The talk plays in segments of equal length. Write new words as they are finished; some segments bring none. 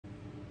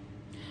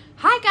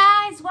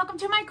Hi guys, welcome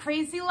to my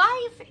crazy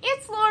life.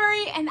 It's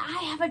Lori and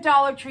I have a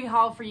Dollar Tree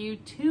haul for you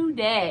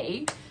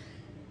today.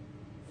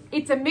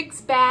 It's a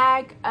mixed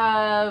bag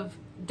of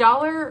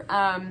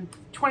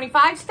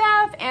 $1.25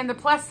 stuff and the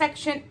plus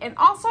section, and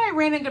also I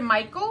ran into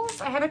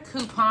Michael's. I had a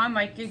coupon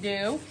like you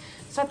do,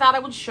 so I thought I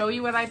would show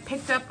you what I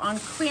picked up on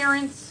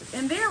clearance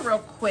in there real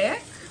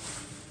quick.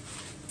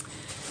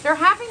 They're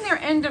having their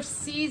end of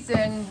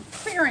season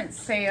clearance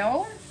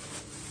sale,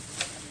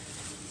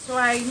 so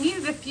I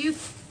needed a few.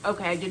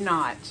 Okay, I did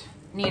not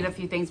need a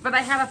few things, but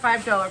I had a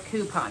 $5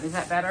 coupon. Is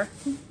that better?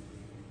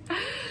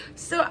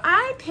 So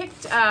I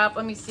picked up,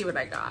 let me see what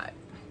I got.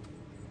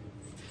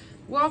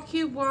 Wall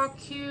cube.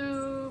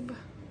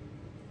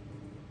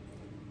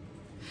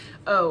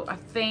 Oh, a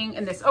thing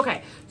and this.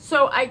 Okay,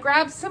 so I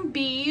grabbed some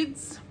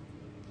beads.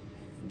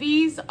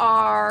 These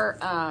are,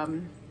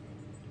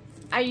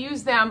 I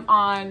use them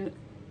on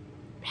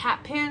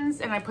hat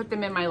pins and I put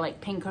them in my like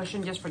pin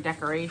cushion just for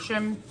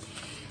decoration.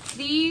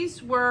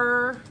 These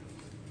were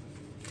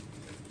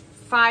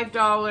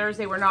 $5.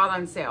 They were not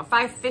on sale.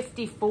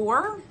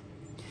 $5.54,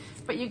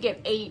 but you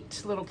get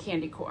 8 little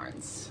candy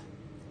corns.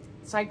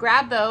 So I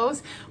grabbed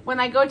those. When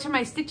I go to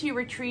my Stitchy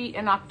retreat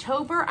in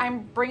October,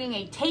 I'm bringing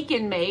a take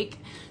and make.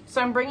 So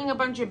I'm bringing a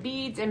bunch of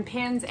beads and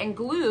pins and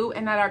glue,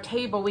 and at our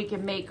table we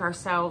can make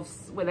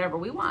ourselves whatever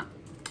we want.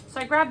 So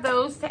I grabbed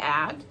those to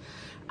add.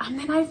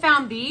 Then I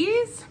found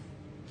these,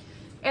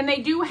 and they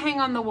do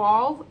hang on the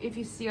wall if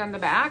you see on the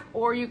back,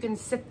 or you can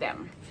sit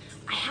them.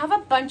 I have a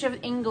bunch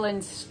of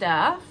England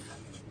stuff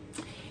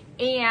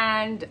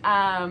and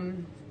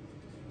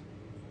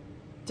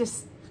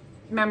just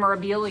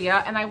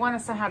memorabilia, and I want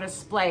to somehow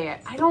display it.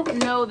 I don't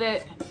know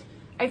that,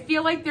 I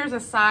feel like there's a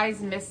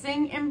size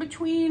missing in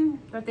between,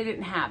 but they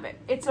didn't have it.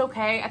 It's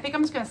okay. I think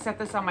I'm just going to set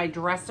this on my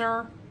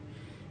dresser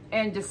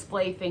and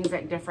display things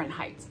at different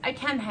heights. I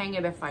can hang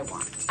it if I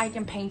want. I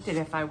can paint it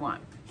if I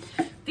want.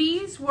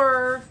 These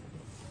were,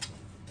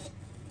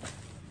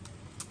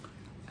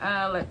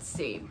 let's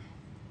see,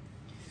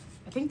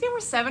 I think they were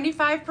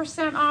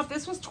 75% off.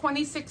 This was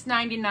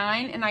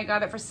 $26.99 and I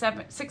got it for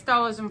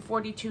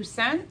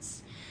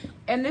 $6.42.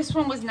 And this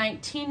one was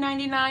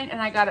 $19.99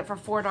 and I got it for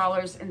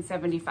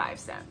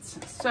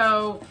 $4.75.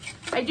 So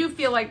I do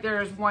feel like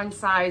there's one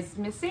size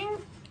missing,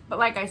 but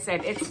like I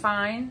said, it's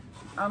fine.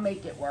 I'll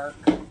make it work.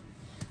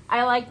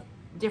 I like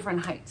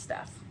different height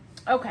stuff.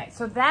 Okay,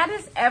 so that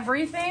is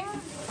everything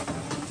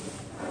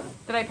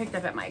that I picked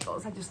up at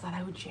Michael's. I just thought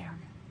I would share.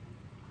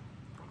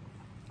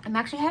 I'm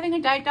actually having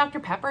a Diet Dr.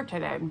 Pepper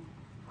today.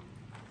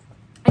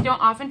 I don't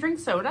often drink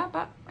soda,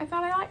 but I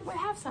thought I would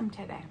have some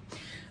today.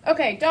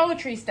 Okay, Dollar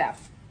Tree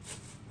stuff.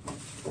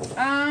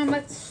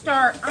 Let's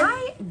start.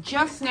 I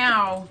just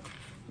now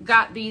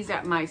got these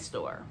at my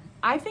store.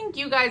 I think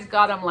you guys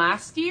got them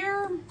last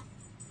year.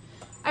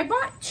 I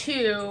bought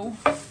 2.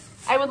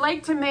 I would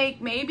like to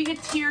make maybe a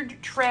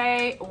tiered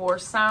tray or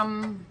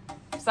something.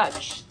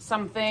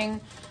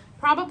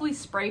 Probably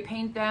spray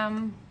paint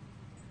them.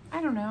 I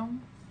don't know.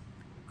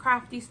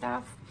 Crafty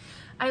stuff.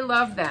 I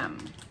love them.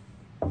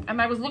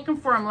 And I was looking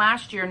for them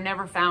last year and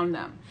never found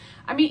them.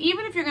 I mean,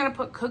 even if you're going to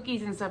put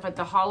cookies and stuff at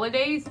the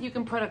holidays, you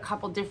can put a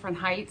couple different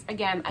heights.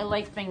 Again, I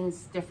like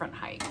things different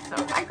heights. So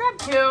I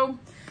grabbed 2.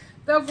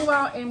 They'll go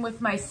out in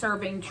with my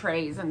serving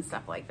trays and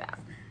stuff like that.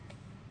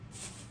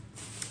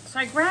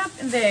 So I grabbed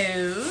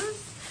those.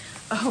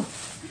 Oh,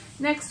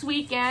 next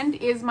weekend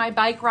is my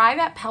bike ride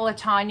at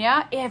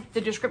Pelotonia. If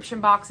the description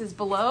box is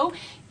below,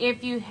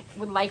 if you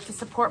would like to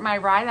support my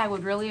ride, I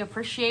would really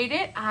appreciate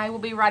it. I will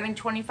be riding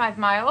 25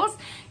 miles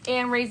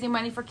and raising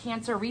money for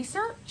cancer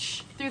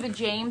research through the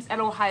James at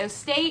Ohio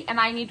State, and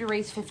I need to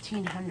raise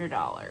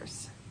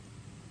 $1,500.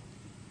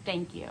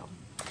 Thank you.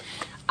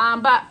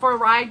 But for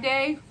ride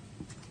day,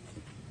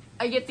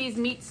 I get these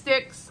meat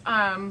sticks.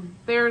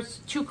 There's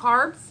 2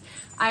 carbs.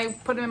 I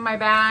put them in my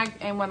bag,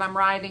 and when I'm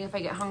riding, if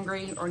I get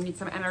hungry or need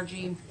some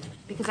energy,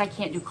 because I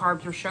can't do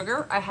carbs or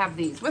sugar, I have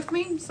these with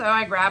me, so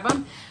I grab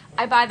them.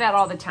 I buy that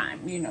all the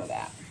time. You know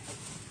that.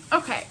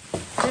 Okay,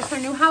 there's their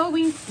new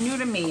Halloween, new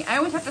to me. I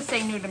always have to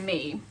say new to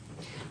me.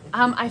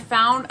 I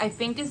found, I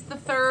think is the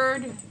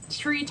 3rd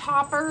tree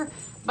topper,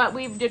 but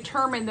we've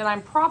determined that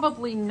I'm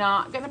probably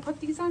not going to put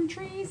these on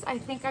trees. I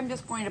think I'm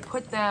just going to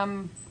put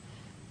them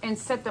and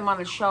set them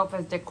on a shelf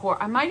as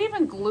decor. I might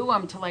even glue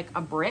them to like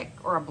a brick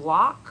or a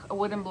block, a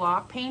wooden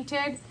block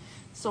painted,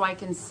 so I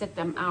can sit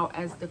them out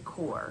as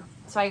decor.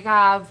 So I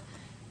have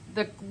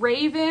the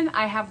raven,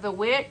 I have the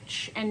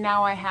witch, and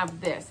now I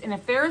have this. And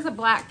if there is a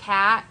black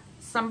cat,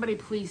 somebody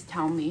please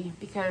tell me,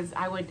 because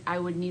I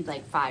would need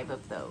like 5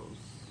 of those.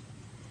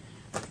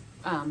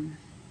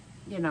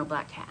 You know,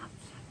 black cats.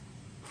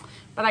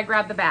 But I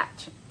grabbed the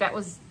batch. That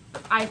was,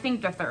 I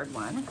think, the 3rd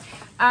one.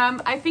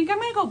 I think I'm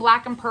going to go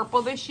black and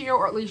purple this year,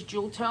 or at least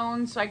jewel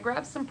tones. So I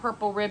grabbed some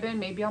purple ribbon.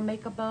 Maybe I'll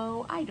make a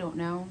bow. I don't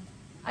know.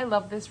 I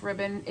love this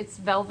ribbon. It's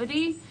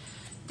velvety.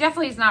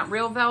 Definitely is not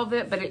real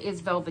velvet, but it is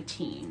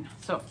velveteen.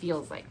 So it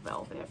feels like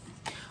velvet.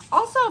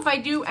 Also, if I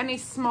do any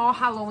small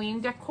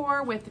Halloween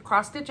decor with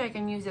cross stitch, I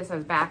can use this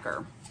as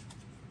backer.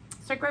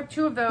 So So I grabbed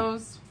 2 of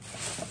those.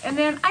 And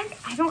then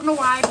I don't know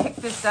why I picked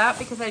this up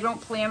because I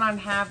don't plan on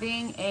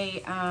having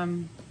a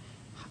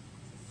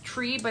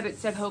tree, but it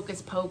said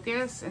Hocus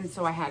Pocus, and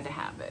so I had to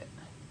have it.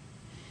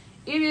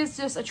 It is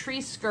just a tree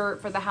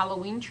skirt for the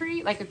Halloween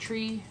tree, like a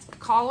tree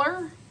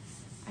collar.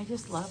 I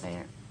just love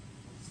it.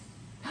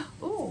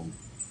 Ooh,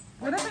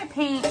 what if I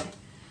paint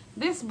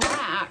this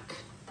black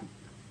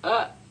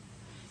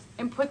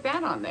and put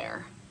that on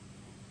there?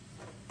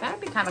 That'd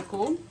be kind of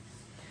cool.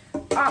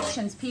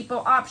 Options, people,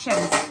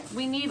 options.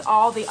 We need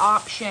all the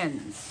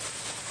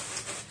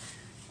options.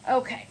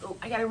 Okay, oh,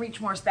 I gotta reach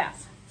more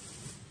stuff.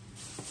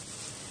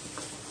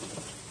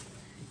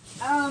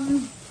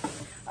 Oh,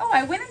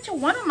 I went into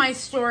one of my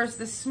stores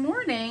this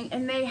morning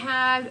and they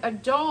had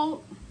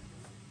adult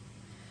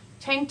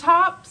tank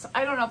tops.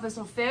 I don't know if this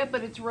will fit,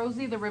 but it's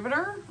Rosie the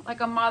Riveter,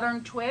 like a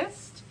modern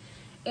twist.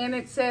 And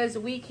it says,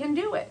 "We can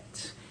do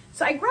it."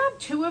 So I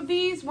grabbed 2 of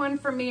these, one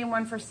for me and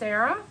one for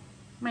Sarah,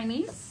 my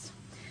niece,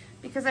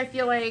 because I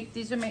feel like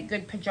these would make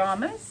good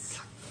pajamas,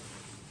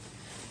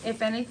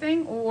 if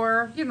anything,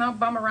 or, you know,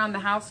 bum around the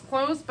house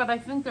clothes, but I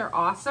think they're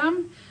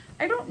awesome.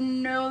 I don't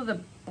know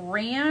the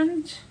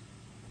brand.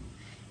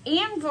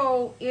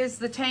 Anvil is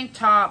the tank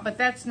top, but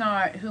that's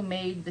not who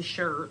made the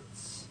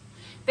shirts.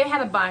 They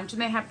had a bunch,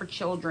 and they have for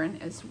children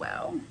as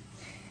well.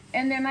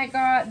 And then I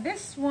got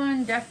this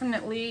one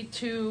definitely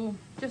to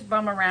just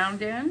bum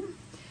around in.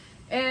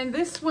 And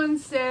this one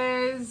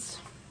says,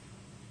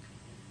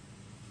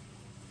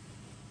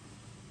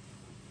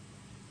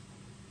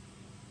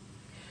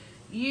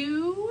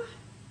 "You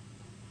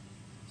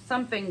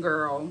something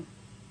girl."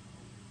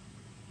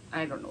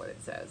 I don't know what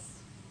it says.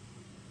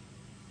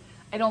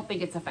 I don't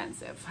think it's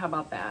offensive. How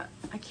about that?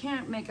 I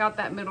can't make out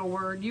that middle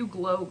word. "You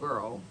glow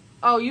girl."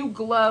 Oh, you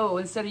glow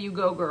instead of "you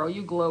go girl."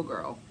 You glow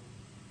girl.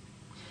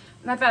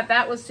 And I thought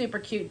that was super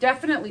cute.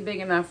 Definitely big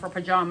enough for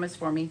pajamas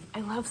for me.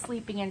 I love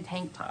sleeping in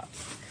tank tops.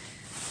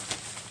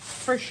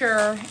 For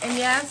sure. And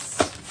yes,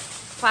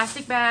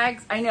 plastic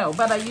bags. I know,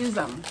 but I use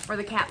them for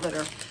the cat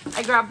litter.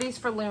 I grabbed these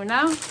for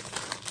Luna.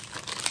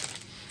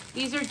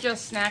 These are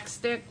just snack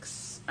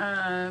sticks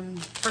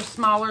for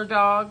smaller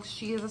dogs.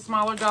 She is a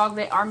smaller dog.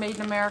 They are made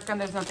in America, and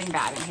there's nothing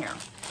bad in here.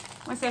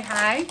 Want to say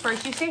hi?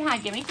 First you say hi.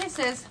 Give me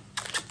kisses.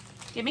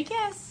 Give me a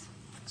kiss.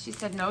 She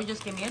said, "No,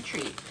 just give me a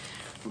treat."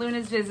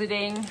 Luna's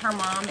visiting. Her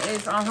mom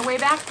is on her way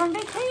back from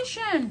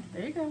vacation.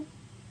 There you go.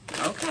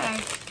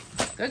 Okay.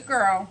 Good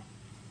girl.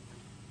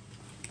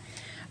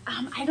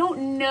 I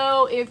don't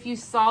know if you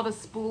saw the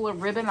spool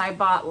of ribbon I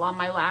bought on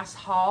my last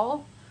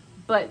haul,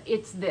 but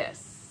it's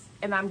this,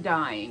 and I'm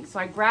dying. So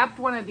I grabbed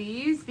one of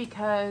these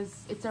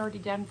because it's already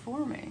done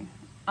for me.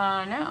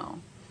 I know.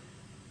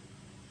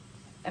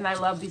 And I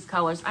love these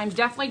colors. I'm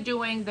definitely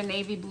doing the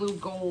navy blue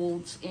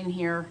gold in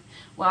here.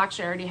 Well,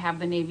 actually, I already have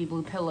the navy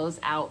blue pillows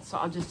out, so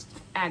I'll just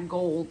add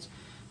gold.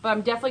 But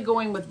I'm definitely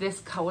going with this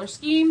color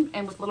scheme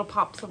and with little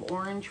pops of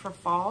orange for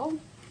fall.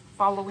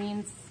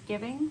 Halloween's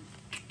giving.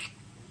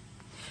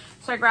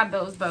 So I grabbed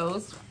those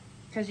bows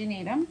because you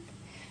need them.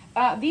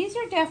 These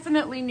are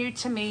definitely new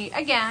to me.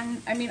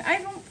 Again, I mean,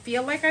 I don't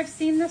feel like I've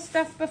seen this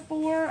stuff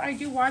before. I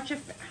do watch it.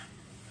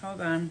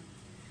 Hold on.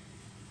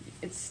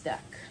 It's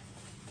stuck.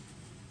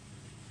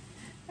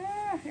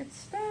 It's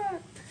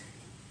stuck.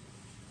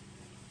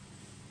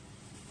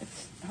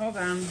 Hold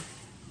on.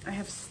 I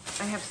have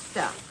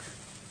stuck.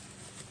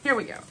 Here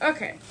we go.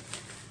 Okay.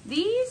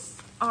 These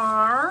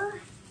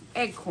are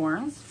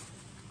acorns,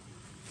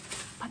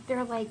 but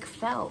they're like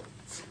felt.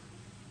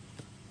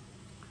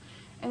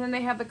 And then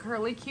they have the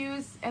curly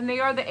cues, and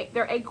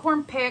they're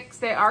acorn picks.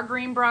 They are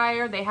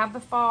greenbrier. They have the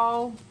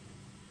fall.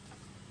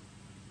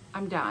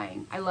 I'm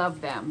dying. I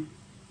love them.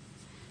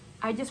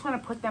 I just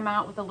want to put them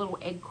out with a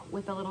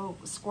little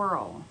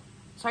squirrel.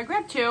 So I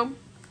grabbed 2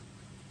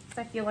 because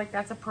I feel like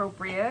that's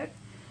appropriate.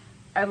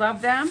 I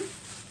love them.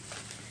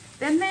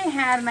 Then they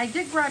had, and I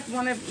did grab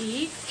one of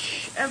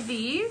each of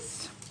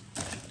these.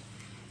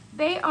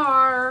 They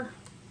are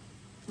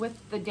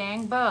with the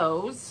dang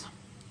bows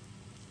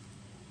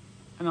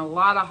and a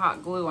lot of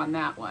hot glue on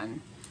that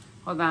one.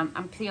 Hold on,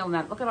 I'm peeling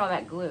that. Look at all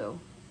that glue.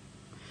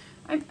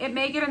 It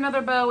may get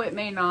another bow, it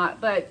may not,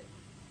 but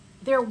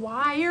they're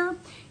wire.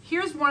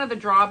 Here's one of the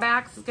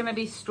drawbacks is going to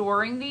be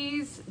storing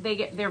these.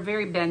 They're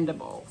very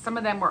bendable. Some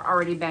of them were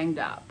already banged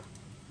up.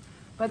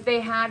 But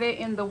they had it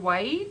in the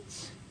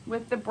white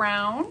with the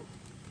brown.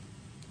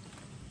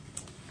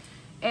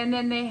 And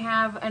then they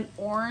have an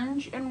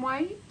orange and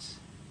white.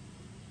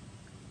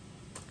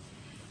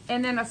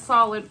 And then a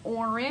solid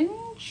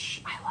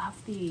orange. I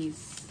love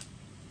these.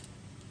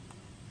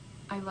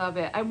 I love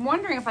it. I'm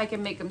wondering if I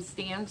can make them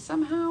stand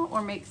somehow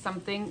or make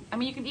something. I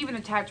mean, you can even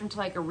attach them to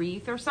like a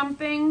wreath or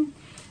something.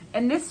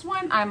 And this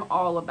one I'm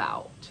all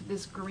about.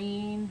 This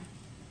green.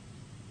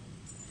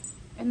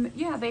 And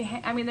yeah,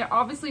 I mean, they're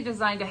obviously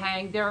designed to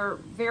hang. They're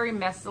very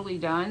messily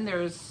done.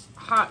 There's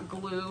hot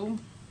glue.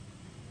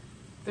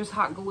 There's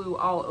hot glue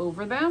all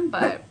over them,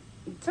 but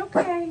it's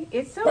okay.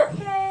 It's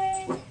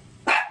okay.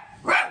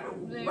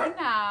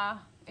 Luna.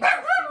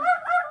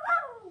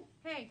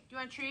 Hey, do you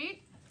want a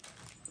treat?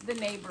 the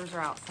neighbors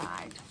are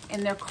outside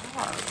in their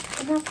car.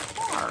 In their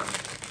car.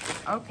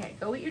 Okay,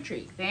 go eat your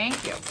treat.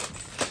 Thank you.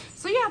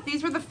 So yeah,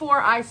 these were the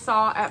 4 I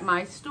saw at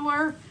my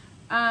store.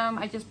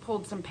 I just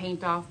pulled some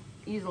paint off,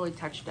 easily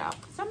touched up.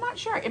 So I'm not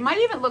sure. It might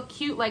even look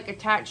cute, like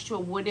attached to a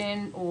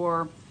wooden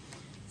or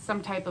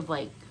some type of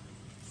like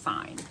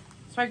sign.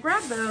 So I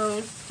grabbed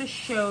those to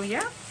show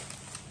you.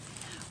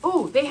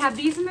 Oh, they have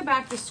these in the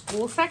back to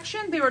school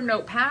section. They were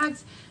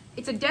notepads.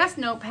 It's a desk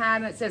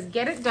notepad and it says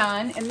get it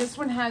done. And this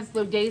one has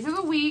the days of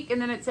the week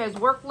and then it says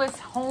work list,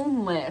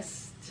 home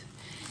list.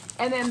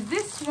 And then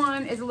this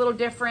one is a little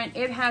different.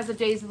 It has the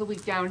days of the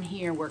week down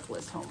here, work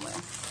list, home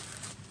list.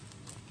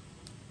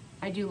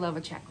 I do love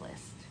a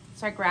checklist.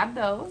 So I grabbed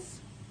those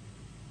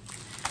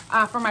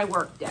for my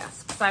work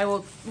desk. So I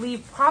will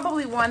leave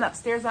probably one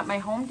upstairs at my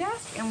home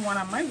desk and one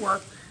on my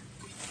work.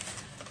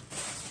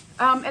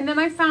 And then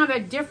I found a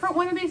different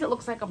one of these. It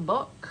looks like a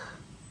book.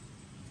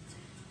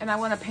 And I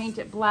want to paint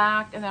it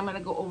black. And I'm going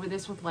to go over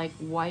this with like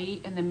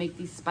white and then make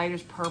these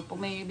spiders purple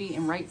maybe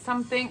and write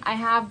something. I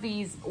have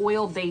these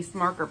oil-based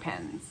marker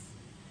pens.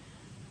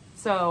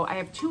 So I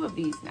have 2 of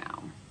these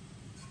now.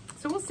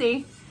 So we'll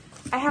see.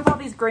 I have all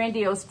these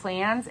grandiose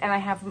plans and I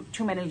have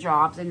too many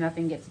jobs and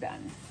nothing gets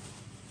done.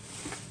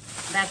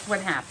 That's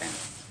what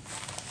happens.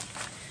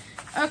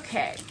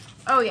 Okay.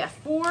 Oh yeah,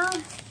 for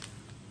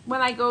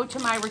when I go to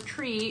my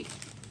retreat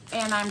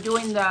and I'm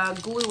doing the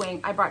gluing,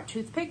 I brought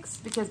toothpicks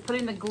because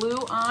putting the glue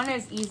on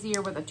is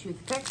easier with a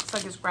toothpick. So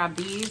I just grab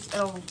these.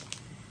 It'll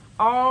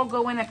all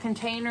go in a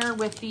container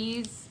with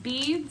these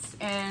beads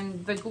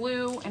and the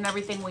glue and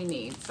everything we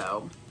need.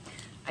 So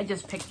I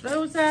just picked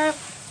those up.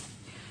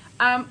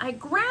 I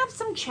grabbed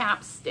some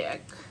chapstick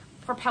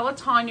for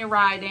Peloton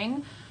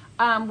riding.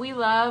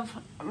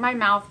 My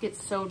mouth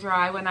gets so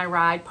dry when I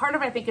ride. Part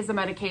of it I think is the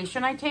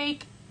medication I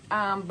take,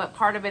 but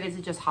part of it is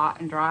just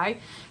hot and dry.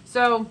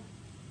 So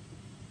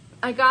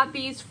I got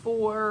these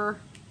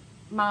for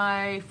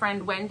my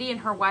friend Wendy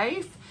and her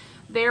wife.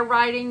 They're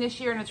riding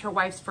this year and it's her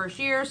wife's first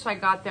year. So I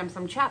got them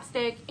some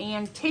chapstick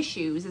and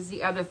tissues is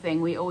the other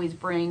thing we always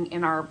bring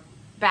in our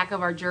back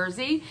of our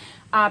jersey.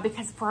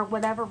 Because for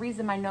whatever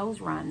reason, my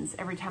nose runs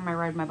every time I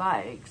ride my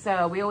bike.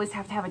 So we always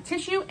have to have a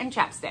tissue and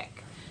chapstick.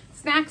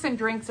 Snacks and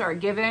drinks are a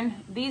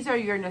given. These are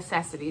your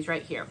necessities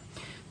right here.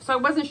 So I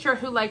wasn't sure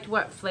who liked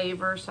what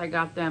flavor. So I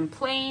got them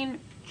plain,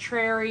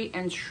 cherry,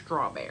 and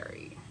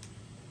strawberry.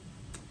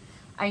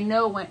 I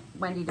know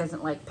Wendy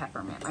doesn't like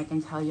peppermint. I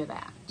can tell you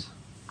that.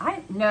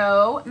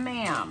 No,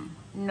 ma'am.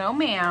 No,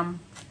 ma'am.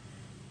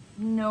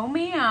 No,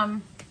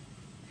 ma'am.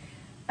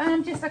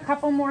 Just a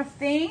couple more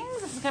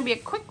things. This is going to be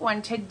a quick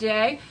one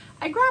today.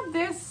 I grabbed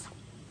this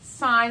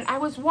sign. I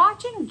was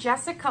watching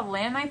Jessica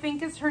Lynn, I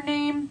think is her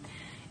name.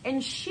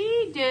 And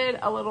she did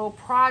a little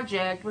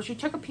project where she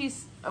took a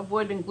piece of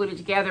wood and glued it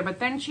together. But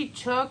then she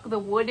took the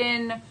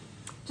wooden,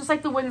 just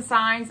like the wooden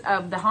signs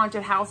of the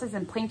haunted houses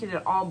and painted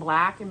it all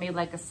black and made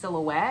like a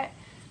silhouette.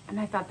 And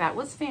I thought that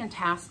was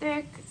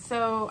fantastic.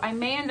 So I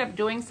may end up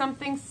doing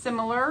something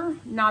similar,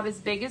 not as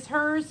big as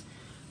hers.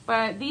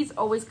 But these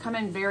always come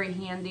in very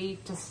handy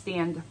to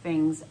stand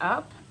things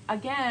up.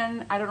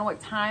 Again, I don't know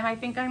what time I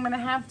think I'm going to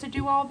have to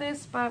do all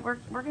this, but we're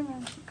going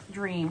to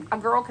dream. A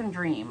girl can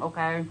dream,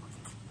 okay?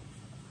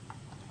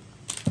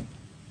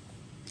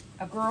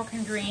 A girl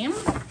can dream.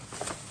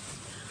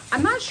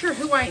 I'm not sure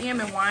who I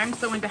am and why I'm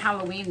so into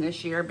Halloween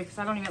this year because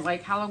I don't even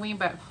like Halloween,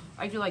 but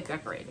I do like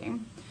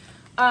decorating.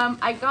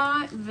 I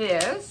got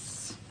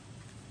this.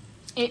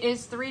 It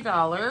is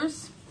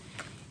 $3.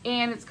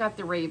 And it's got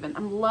the raven.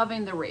 I'm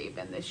loving the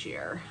raven this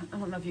year. I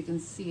don't know if you can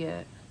see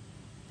it.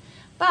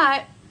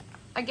 But,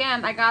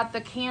 again, I got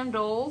the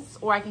candles,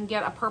 or I can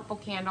get a purple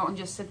candle and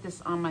just sit this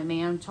on my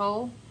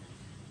mantle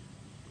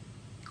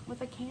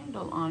with a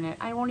candle on it.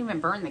 I won't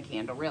even burn the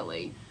candle,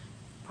 really.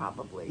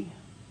 Probably.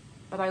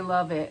 But I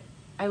love it.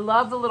 I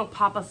love the little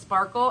pop of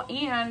sparkle,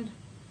 and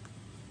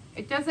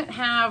it doesn't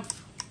have,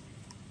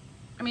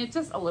 I mean, it's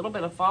just a little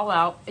bit of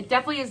fallout. It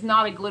definitely is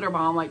not a glitter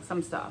bomb like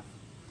some stuff.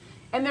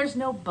 And there's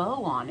no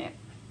bow on it.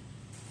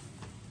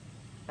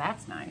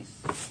 That's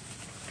nice.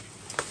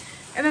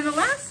 And then the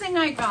last thing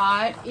I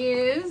got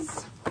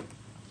is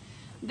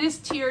this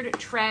tiered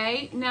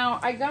tray. Now,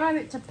 I got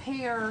it to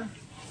pair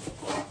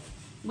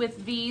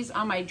with these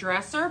on my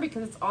dresser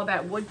because it's all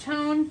that wood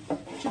tone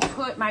to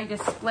put my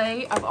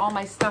display of all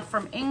my stuff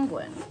from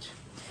England.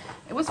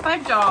 It was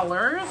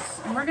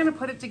 $5, and we're going to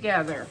put it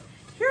together.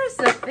 Here's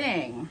the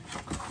thing.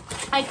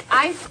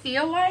 I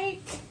feel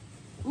like...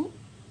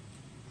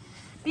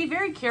 Be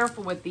very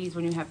careful with these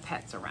when you have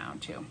pets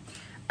around too.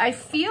 I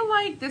feel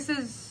like this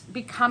is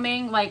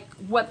becoming like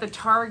what the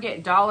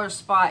Target dollar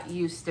spot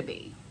used to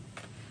be.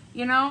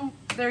 You know,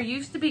 there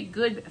used to be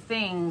good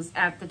things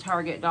at the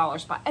Target dollar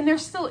spot. And there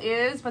still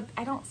is, but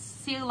I don't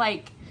feel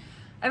like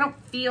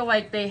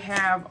they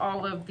have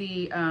all of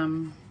the, I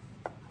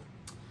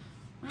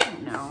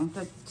don't know,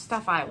 the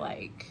stuff I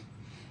like.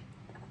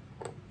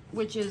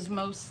 Which is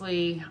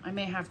mostly, I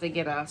may have to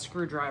get a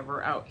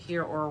screwdriver out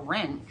here or a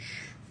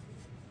wrench.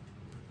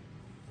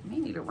 I may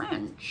need a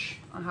wrench.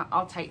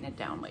 I'll tighten it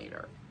down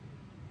later.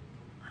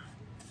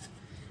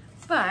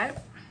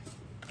 But,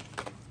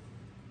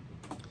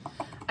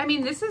 I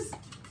mean, this is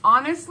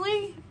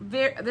honestly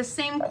the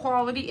same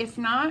quality, if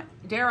not,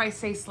 dare I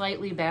say,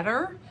 slightly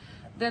better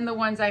than the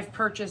ones I've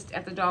purchased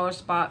at the dollar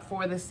spot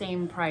for the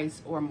same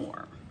price or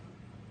more.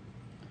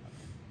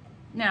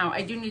 Now,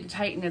 I do need to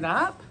tighten it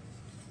up.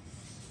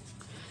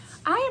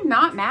 I am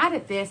not mad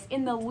at this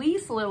in the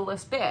least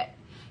littlest bit.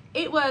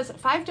 It was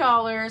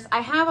 $5.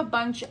 I have a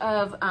bunch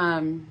of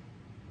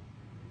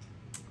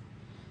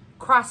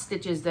cross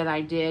stitches that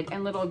I did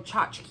and little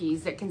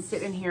tchotchkes that can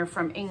sit in here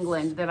from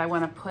England that I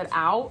want to put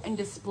out and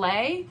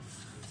display.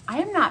 I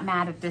am not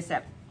mad at this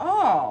at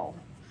all.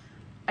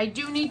 I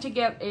do need to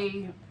get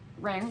a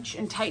wrench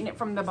and tighten it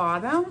from the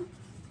bottom.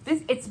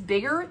 It's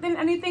bigger than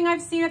anything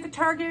I've seen at the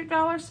Target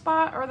dollar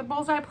spot or the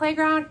Bullseye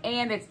Playground,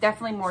 and it's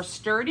definitely more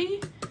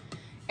sturdy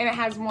and it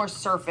has more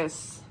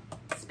surface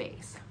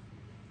space.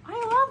 I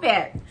love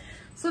it.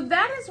 So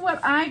that is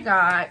what I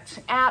got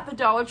at the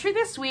Dollar Tree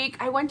this week.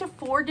 I went to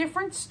 4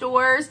 different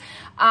stores.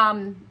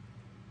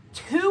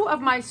 2 of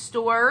my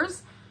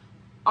stores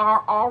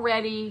are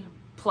already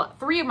plus,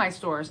 3 of my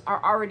stores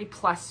are already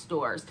plus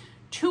stores.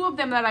 2 of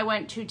them that I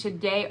went to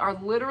today are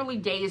literally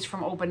days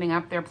from opening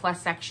up their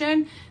plus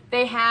section.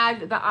 They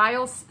had the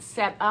aisles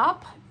set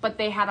up, but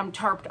they had them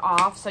tarped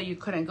off, so you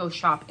couldn't go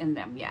shop in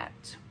them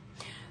yet.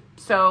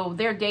 So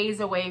they're days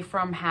away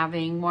from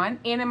having one.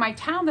 And in my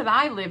town that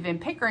I live in,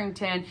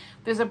 Pickerington,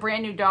 there's a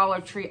brand new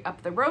Dollar Tree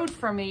up the road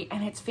from me,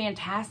 and it's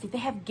fantastic. They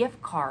have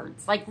gift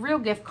cards, like real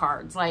gift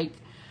cards, like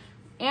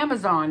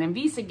Amazon and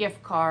Visa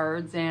gift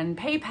cards and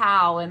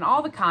PayPal and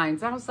all the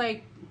kinds. I was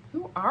like,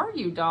 who are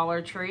you,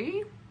 Dollar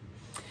Tree?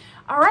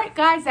 All right,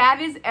 guys,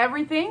 that is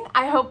everything.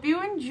 I hope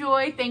you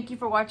enjoy. Thank you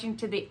for watching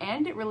to the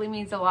end. It really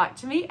means a lot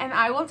to me, and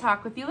I will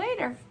talk with you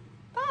later.